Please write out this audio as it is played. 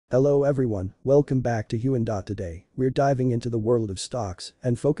Hello everyone, welcome back to Huan. Today, we're diving into the world of stocks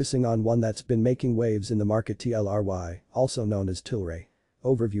and focusing on one that's been making waves in the market, TLRY, also known as Tilray.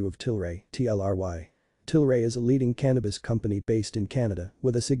 Overview of Tilray, TLRY. Tilray is a leading cannabis company based in Canada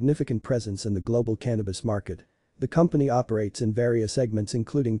with a significant presence in the global cannabis market. The company operates in various segments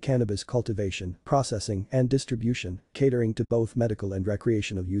including cannabis cultivation, processing, and distribution, catering to both medical and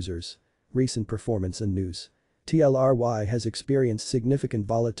recreational users. Recent performance and news. TLRY has experienced significant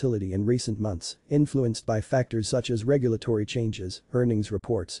volatility in recent months, influenced by factors such as regulatory changes, earnings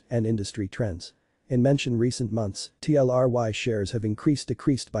reports, and industry trends. In mentioned recent months, TLRY shares have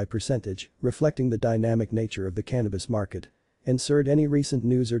decreased by percentage, reflecting the dynamic nature of the cannabis market. Insert any recent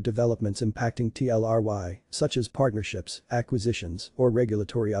news or developments impacting TLRY, such as partnerships, acquisitions, or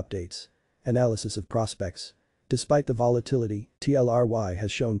regulatory updates. Analysis of prospects. Despite the volatility, TLRY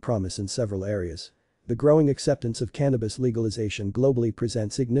has shown promise in several areas. The growing acceptance of cannabis legalization globally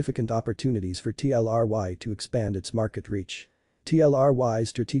presents significant opportunities for TLRY to expand its market reach. TLRY's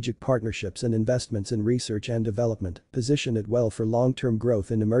strategic partnerships and investments in research and development position it well for long-term growth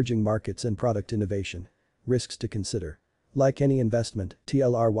in emerging markets and product innovation. Risks to consider. Like any investment,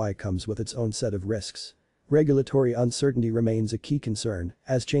 TLRY comes with its own set of risks. Regulatory uncertainty remains a key concern,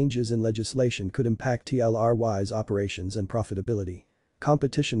 as changes in legislation could impact TLRY's operations and profitability.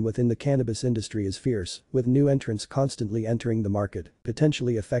 Competition within the cannabis industry is fierce, with new entrants constantly entering the market,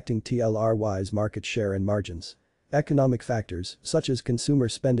 potentially affecting TLRY's market share and margins. Economic factors, such as consumer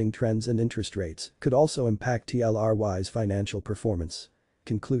spending trends and interest rates, could also impact TLRY's financial performance.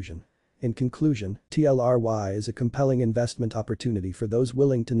 Conclusion. In conclusion, TLRY is a compelling investment opportunity for those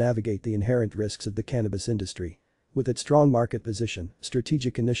willing to navigate the inherent risks of the cannabis industry. With its strong market position,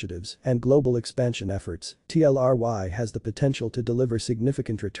 strategic initiatives, and global expansion efforts, TLRY has the potential to deliver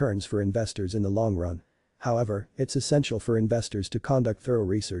significant returns for investors in the long run. However, it's essential for investors to conduct thorough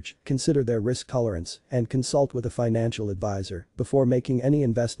research, consider their risk tolerance, and consult with a financial advisor before making any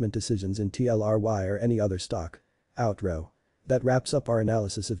investment decisions in TLRY or any other stock. Outro. That wraps up our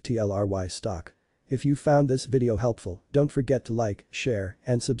analysis of TLRY stock. If you found this video helpful, don't forget to like, share,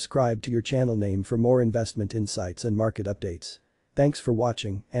 and subscribe to your channel name for more investment insights and market updates. Thanks for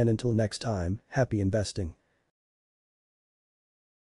watching, and until next time, happy investing.